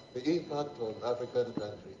shocks, the impact on African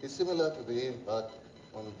countries is similar to the impact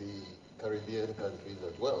on the Caribbean countries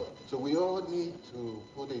as well. So we all need to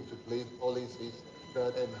put into place policies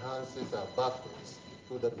that enhances our buffers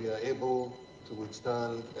so that we are able to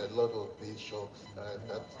withstand a lot of these shocks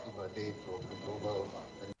that emanate from the global.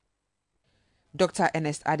 Dr.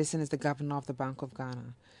 Ernest Addison is the Governor of the Bank of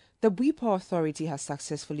Ghana. The Buipo Authority has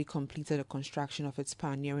successfully completed the construction of its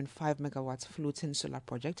pioneering 5 megawatts floating solar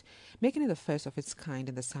project, making it the first of its kind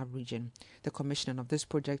in the sub-region. The commissioning of this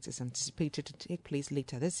project is anticipated to take place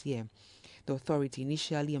later this year. The authority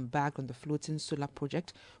initially embarked on the floating solar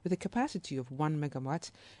project with a capacity of 1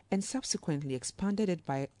 megawatt and subsequently expanded it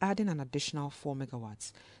by adding an additional 4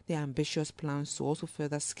 megawatts. There are ambitious plans to also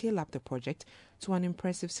further scale up the project to an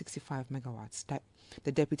impressive 65 megawatts.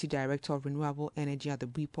 The Deputy Director of Renewable Energy at the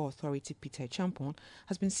Buipo Authority, Peter Champon,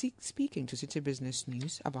 has been speaking to City Business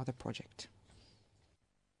News about the project.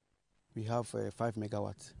 We have a 5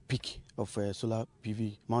 megawatt peak of solar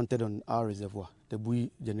PV mounted on our reservoir, the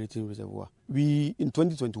Bui generating reservoir. In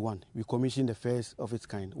 2021, we commissioned the first of its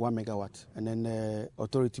kind, 1 megawatt. And then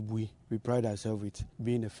Authority Bui, we pride ourselves with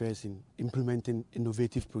being the first in implementing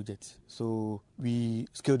innovative projects. So we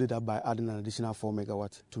scaled it up by adding an additional 4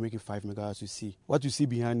 megawatts to make it 5 megawatts you see. What you see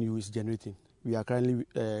behind you is generating. We are currently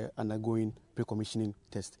undergoing pre-commissioning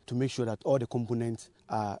tests to make sure that all the components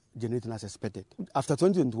are generating as expected. After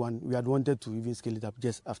 2021, we had wanted to even scale it up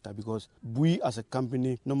just after, because we as a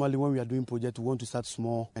company, normally when we are doing projects, we want to start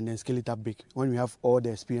small and then scale it up big when we have all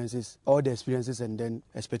the experiences and then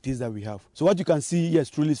expertise that we have. So what you can see, yes,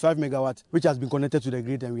 truly is 5 megawatts, which has been connected to the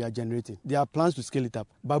grid and we are generating. There are plans to scale it up.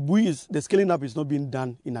 But the scaling up is not being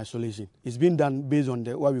done in isolation. It's being done based on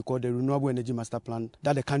what we call the Renewable Energy Master Plan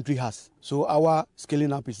that the country has. So our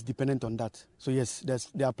scaling up is dependent on that. So yes,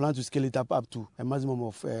 there are plans to scale it up to a maximum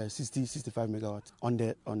of 65 megawatts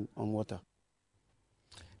on water.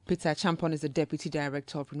 Peter Champon is the Deputy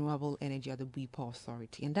Director of Renewable Energy at the Buipo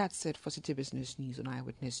Authority. And that's it for City Business News on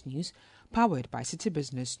Eyewitness News, powered by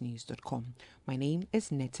citybusinessnews.com. My name is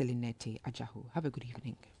Neteli Nete Ajahu. Have a good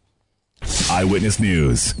evening. Eyewitness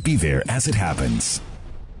News. Be there as it happens.